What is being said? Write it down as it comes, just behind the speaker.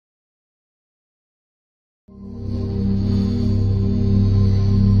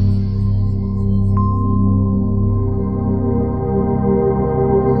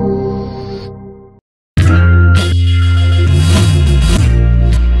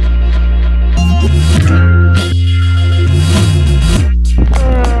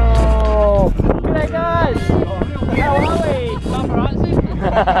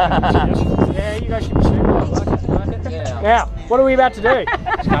Yeah, you guys should be shooting. Like it. Yeah. Now, what are we about to do?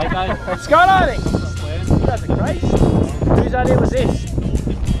 Skydiving. Skydiving! You guys are crazy. Whose idea was this?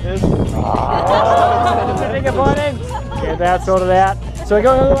 Finger pointing. Get that sorted out. So we're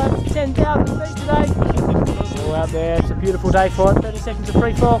going all the way up to 10,000 feet today. All out there. It's a beautiful day for it. 30 seconds of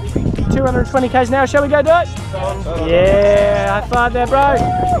free fall. 220 k's an hour. Shall we go do it? Yeah, high five there, bro.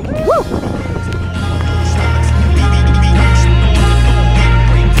 Woo!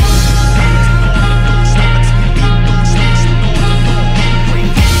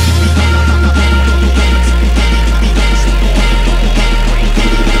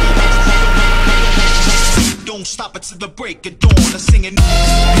 Don't stop it till the break of dawn. I'm singing.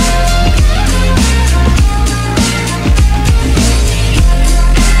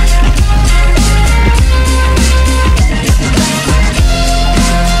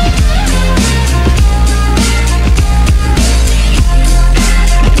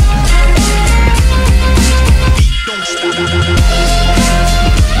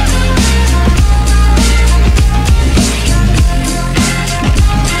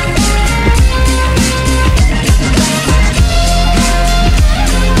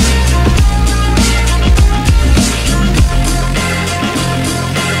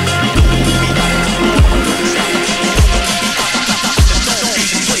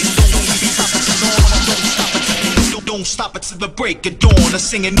 Don't stop it till the break of dawn. I'm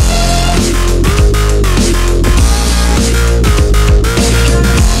singing.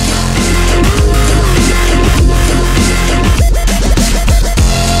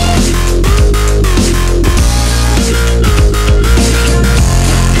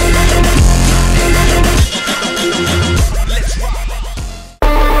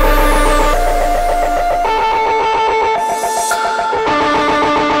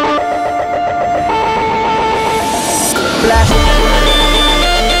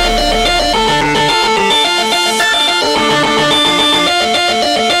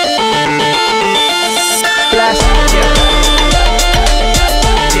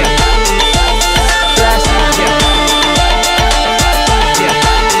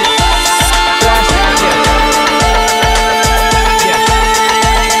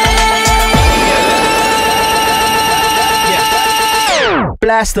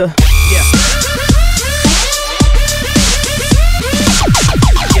 Blaster. Yeah.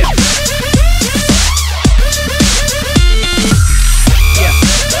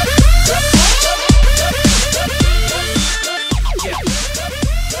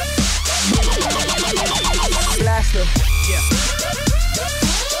 Blaster. Yeah.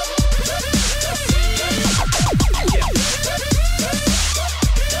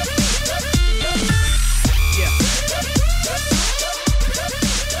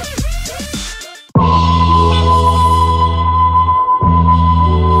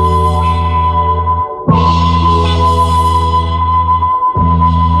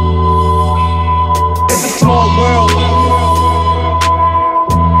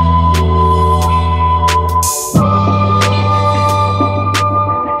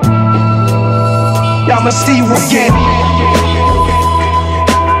 I'ma see you again.